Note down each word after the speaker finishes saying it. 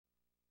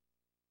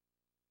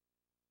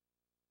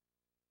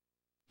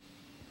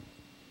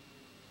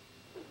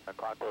The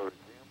clock will resume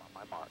on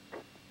my mark.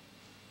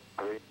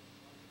 3,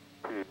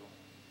 2,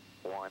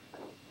 1,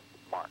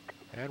 mark.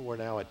 And we're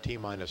now at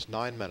T-minus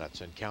 9 minutes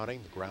and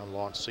counting. The ground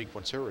launch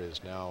sequencer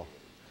is now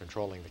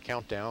controlling the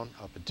countdown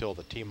up until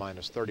the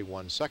T-minus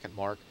 31 second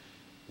mark,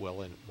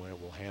 when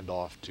it will hand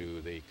off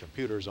to the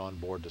computers on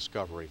board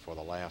Discovery for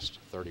the last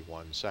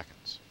 31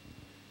 seconds.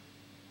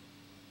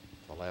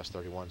 For the last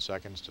 31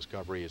 seconds,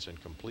 Discovery is in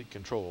complete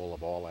control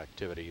of all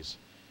activities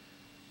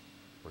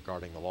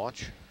regarding the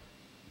launch.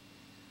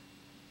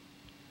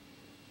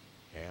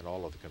 And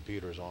all of the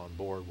computers on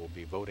board will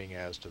be voting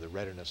as to the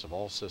readiness of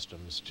all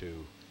systems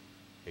to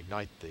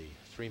ignite the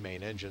 3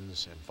 main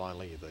engines and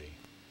finally the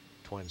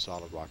twin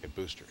solid rocket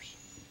boosters.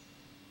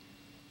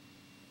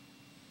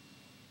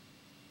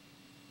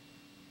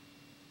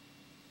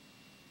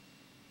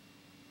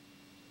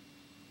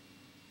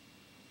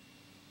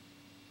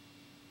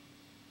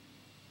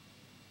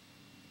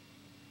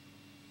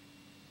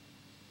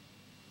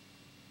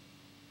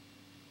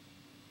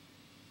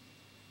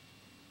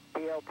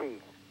 PLT,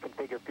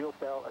 configure fuel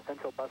cell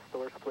essential bus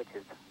source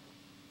switches.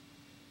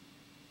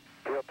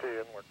 PLT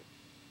in work.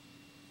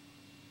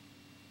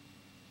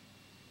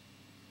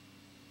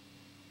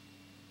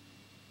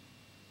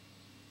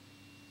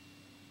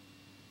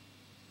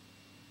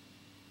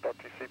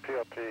 LTC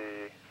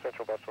PLT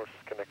central bus source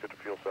is connected to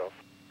fuel cells.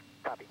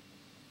 Copy.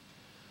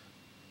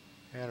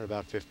 And in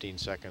about 15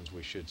 seconds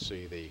we should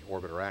see the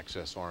orbiter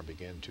access arm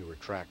begin to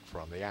retract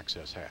from the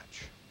access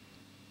hatch.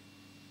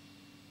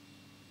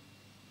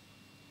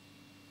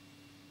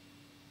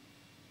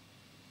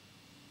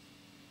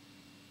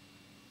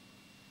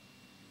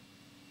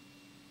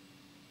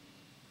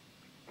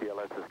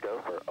 CLS is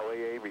go for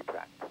OAA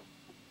retract.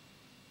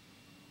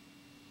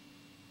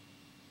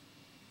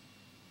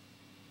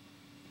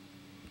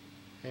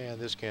 And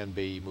this can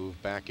be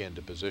moved back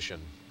into position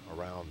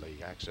around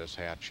the access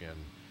hatch in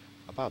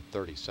about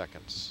 30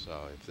 seconds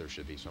if there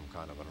should be some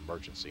kind of an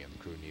emergency and the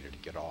crew needed to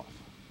get off.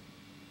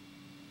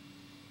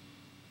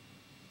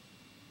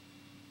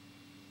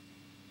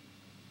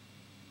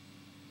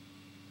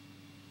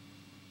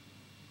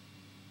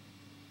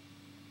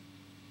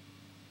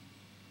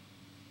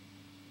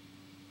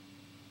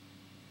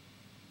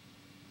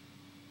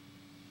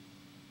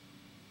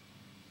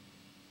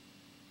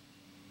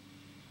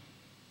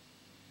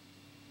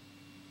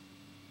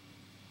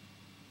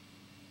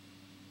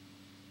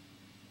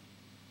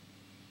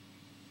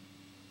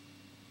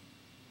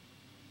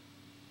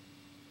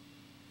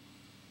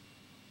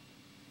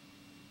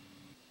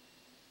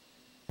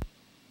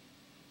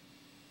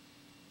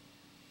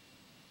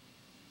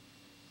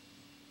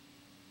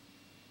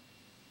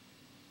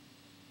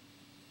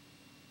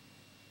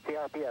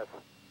 CRPS,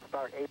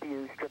 start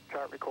APU strip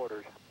chart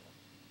recorders.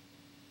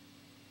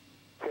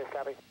 Yes,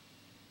 copy.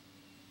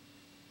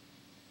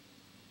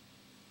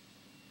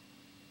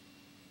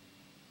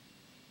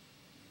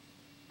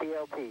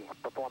 PLT,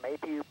 perform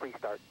APU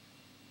pre-start.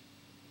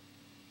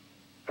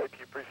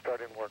 APU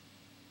pre-start in work.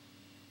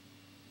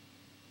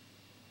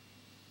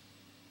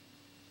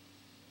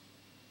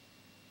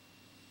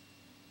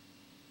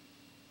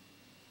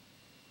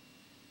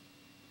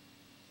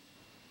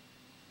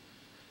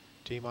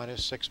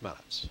 T-minus 6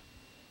 minutes.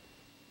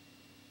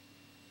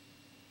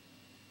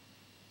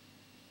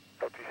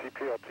 LTC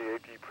PLT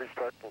APU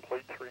pre-start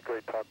complete, 3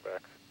 grade talkbacks.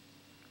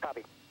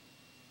 Copy.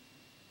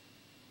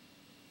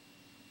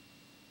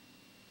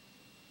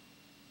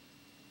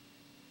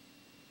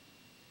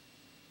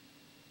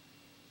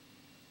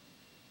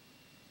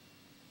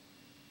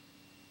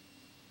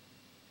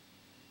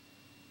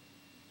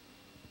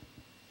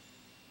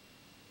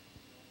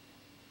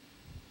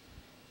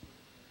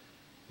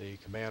 The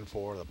command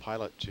for the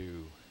pilot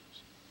to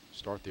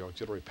start the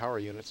auxiliary power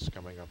units is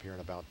coming up here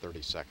in about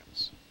 30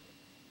 seconds.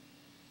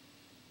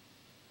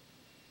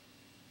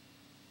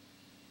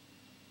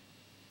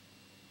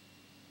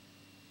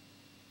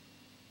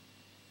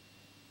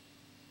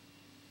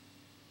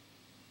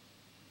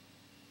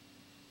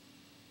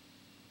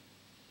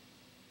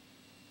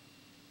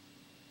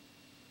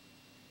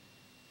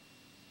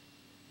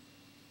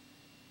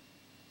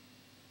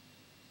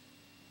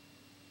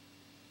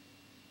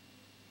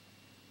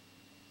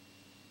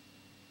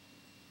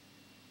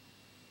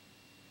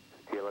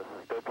 CLS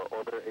is go for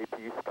orbiter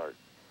APU start.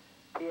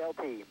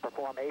 PLT,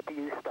 perform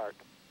APU start.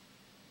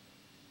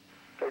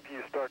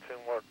 APU starts in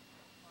work.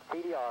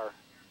 CDR,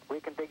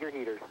 reconfigure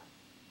heaters.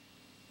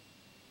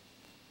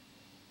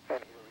 And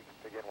heater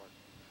reconfigure in work.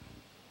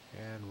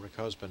 And Rick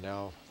Husband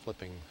now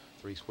flipping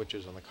 3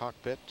 switches on the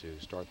cockpit to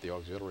start the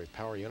auxiliary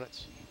power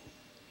units.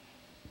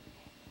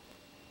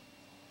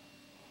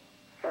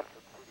 Yes,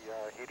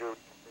 the heater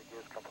reconfigure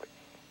is complete.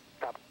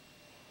 Copy.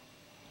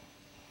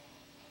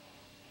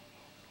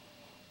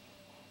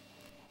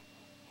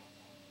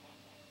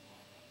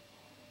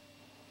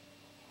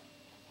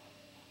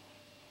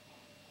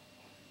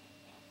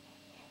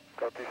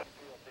 LTC PLT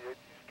APU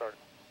start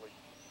complete.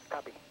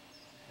 Copy.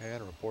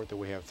 And report that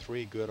we have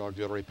 3 good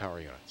auxiliary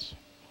power units.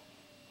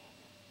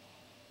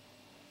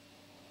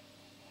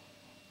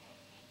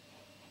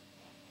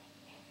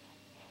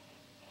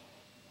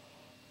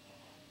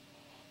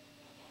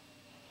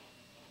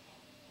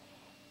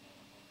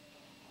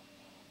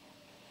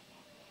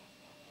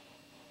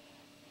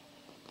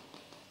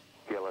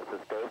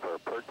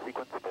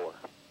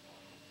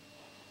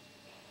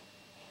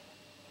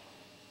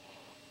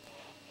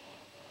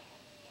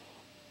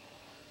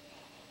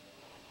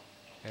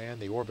 And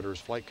the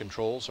orbiter's flight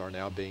controls are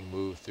now being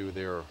moved through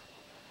their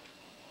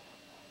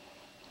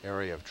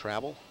area of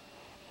travel.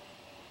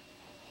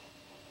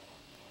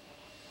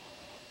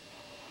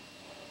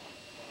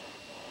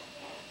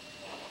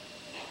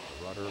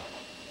 The rudder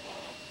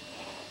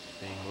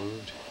being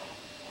moved.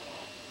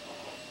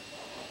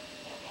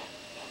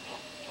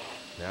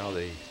 Now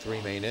the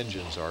three main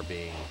engines are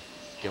being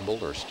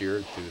gimbaled or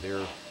steered through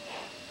their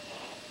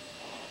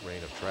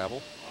reign of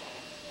travel.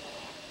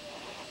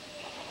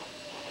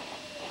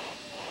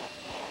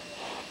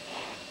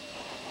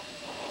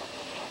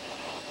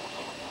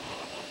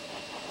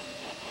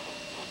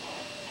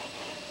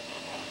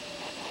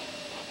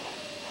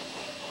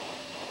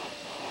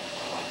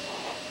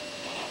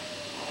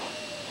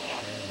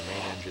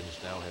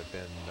 Now have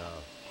been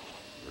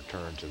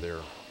returned to their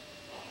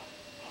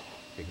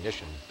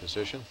ignition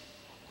position.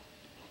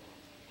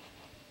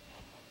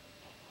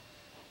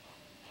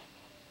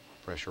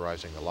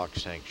 Pressurizing the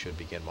LOX tank should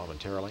begin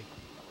momentarily.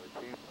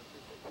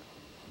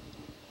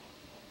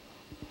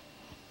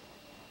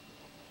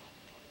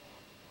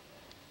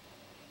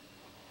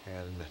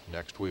 And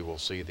next we will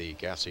see the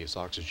gaseous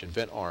oxygen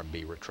vent arm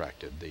be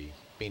retracted, the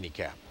beanie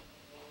cap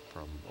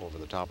from over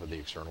the top of the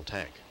external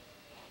tank.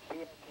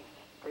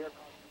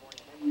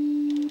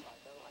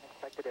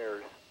 Unexpected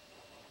errors.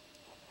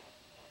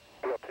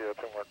 PLT, that's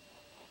in work.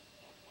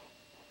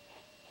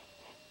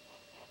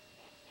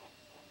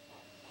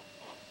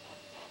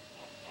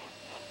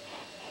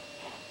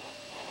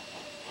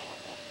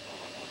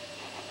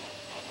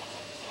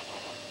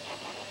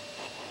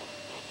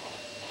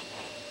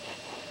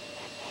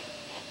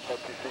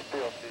 LTC,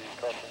 PLT,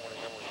 caution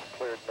warning memory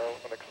cleared, no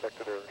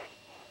unexpected errors.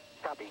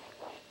 Copy.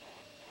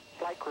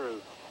 Flight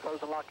crew,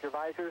 close and lock your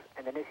visors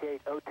and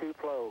initiate O2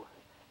 flow.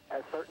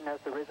 As certain as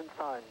the risen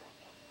sun,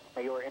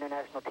 may your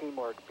international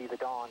teamwork be the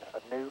dawn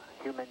of new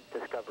human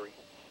discovery.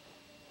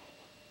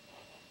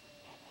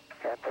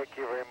 And thank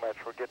you very much.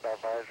 We're getting our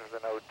visors in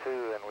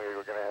O2 and we're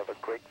going to have a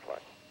great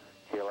flight.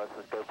 TLS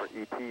is go for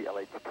ET,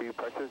 LH2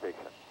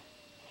 pressurization.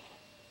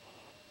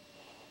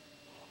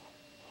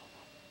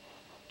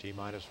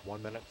 T-minus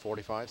 1 minute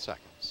 45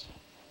 seconds.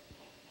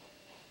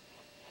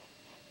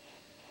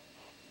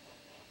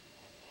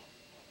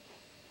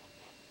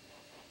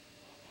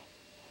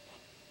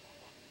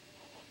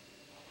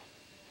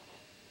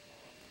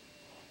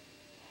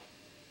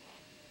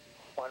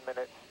 One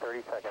minute,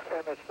 30 seconds.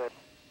 And that's it.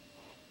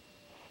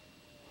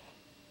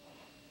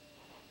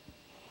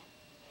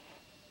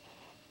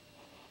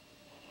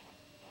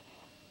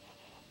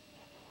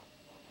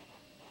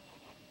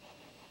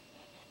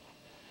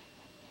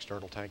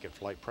 External tank at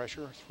flight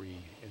pressure. 3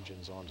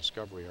 engines on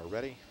Discovery are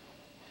ready.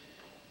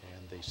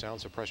 And the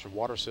sound suppression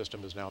water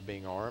system is now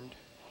being armed.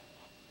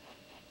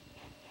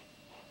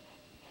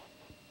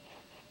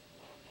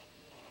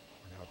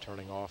 We're now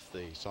turning off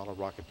the solid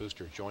rocket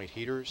booster joint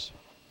heaters.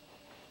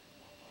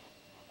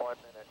 1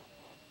 minute.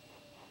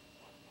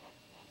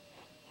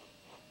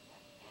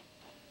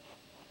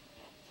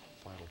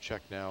 Final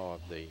check now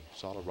of the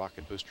solid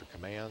rocket booster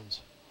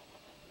commands.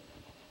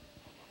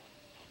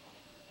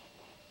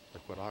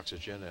 Liquid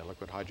oxygen and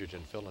liquid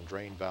hydrogen fill and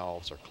drain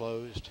valves are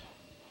closed.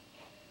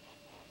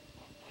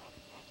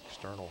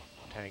 External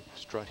tank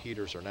strut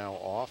heaters are now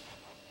off.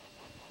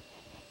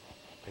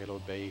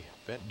 Payload bay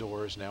vent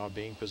doors now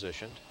being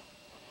positioned.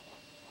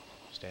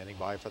 Standing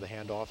by for the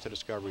handoff to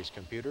Discovery's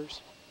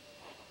computers.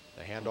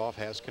 The handoff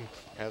has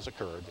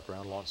occurred. The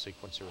ground launch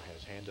sequencer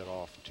has handed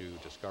off to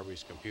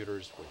Discovery's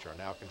computers, which are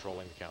now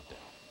controlling the countdown.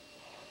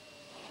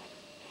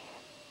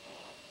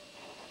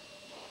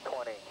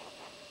 20.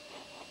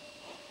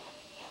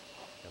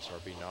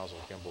 SRB nozzle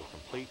gimbal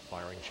complete.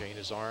 Firing chain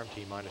is armed.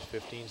 T-minus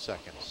 15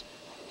 seconds.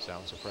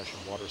 Sound suppression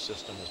water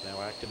system is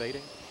now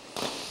activating.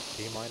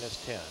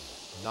 T-minus 10,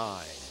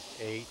 9,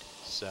 8,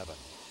 7,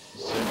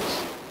 6,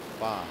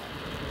 5,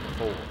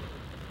 4,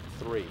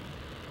 3,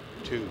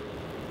 2,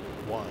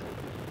 1.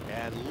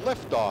 And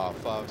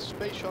liftoff of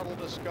Space Shuttle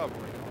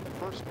Discovery on the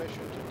first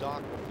mission to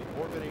dock with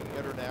the orbiting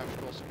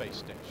International Space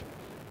Station.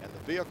 And the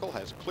vehicle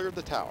has cleared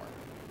the tower.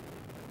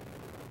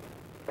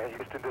 And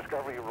Houston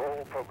Discovery,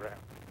 roll program.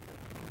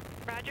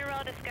 Roger,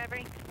 roll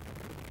Discovery.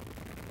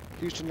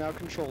 Houston now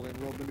controlling.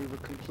 Roll maneuver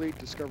complete.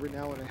 Discovery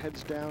now in a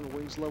heads down,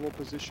 wings level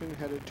position,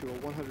 headed to a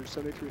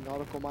 173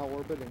 nautical mile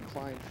orbit,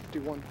 inclined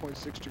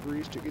 51.6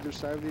 degrees to either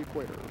side of the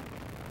equator.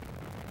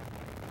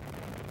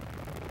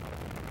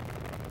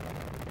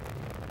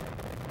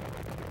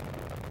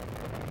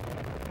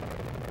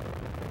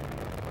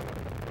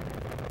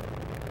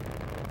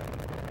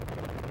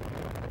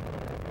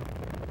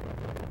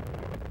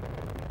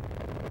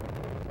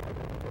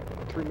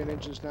 Three-main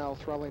engines now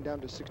throttling down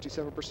to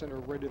 67%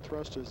 of rated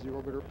thrust as the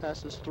orbiter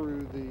passes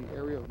through the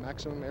area of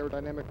maximum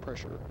aerodynamic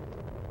pressure.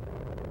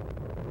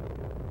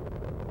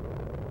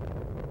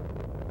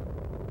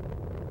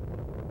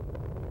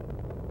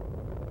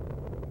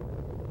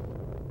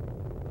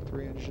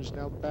 Three engines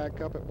now back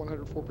up at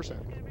 104%.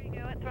 Discovery, go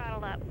at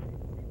throttle up.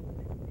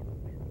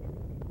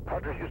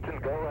 Roger, Houston,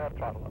 go at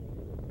throttle up.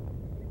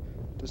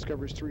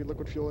 Discovery's 3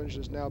 liquid fuel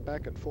engines now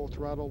back at full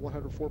throttle,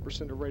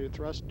 104% of rated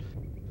thrust.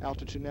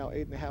 Altitude now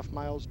 8.5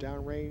 miles,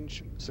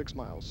 downrange 6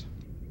 miles.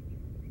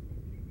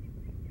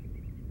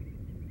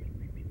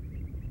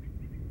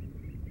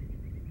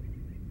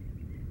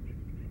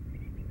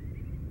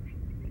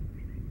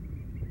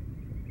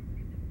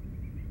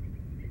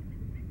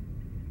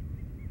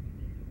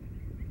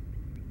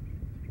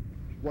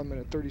 One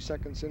minute 30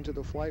 seconds into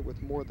the flight,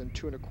 with more than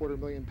 2.25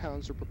 million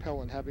pounds of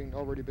propellant having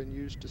already been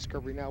used,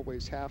 Discovery now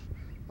weighs half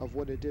of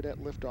what it did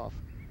at liftoff.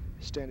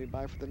 Standing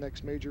by for the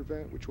next major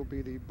event, which will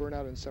be the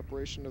burnout and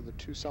separation of the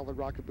 2 solid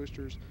rocket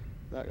boosters,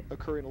 that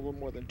occurring a little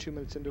more than 2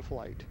 minutes into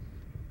flight.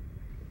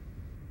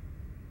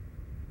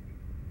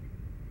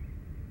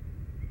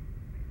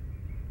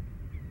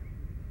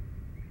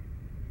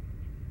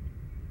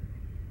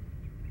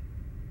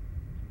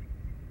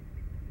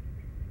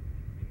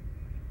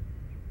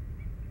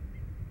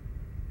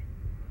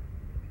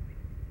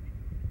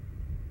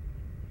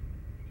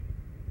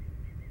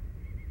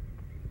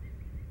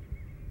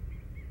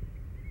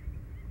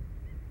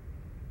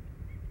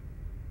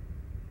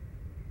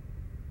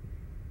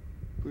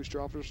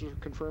 Booster officer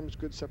confirms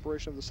good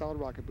separation of the solid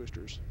rocket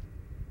boosters.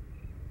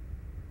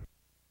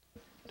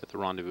 To the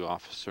rendezvous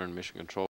officer and mission control.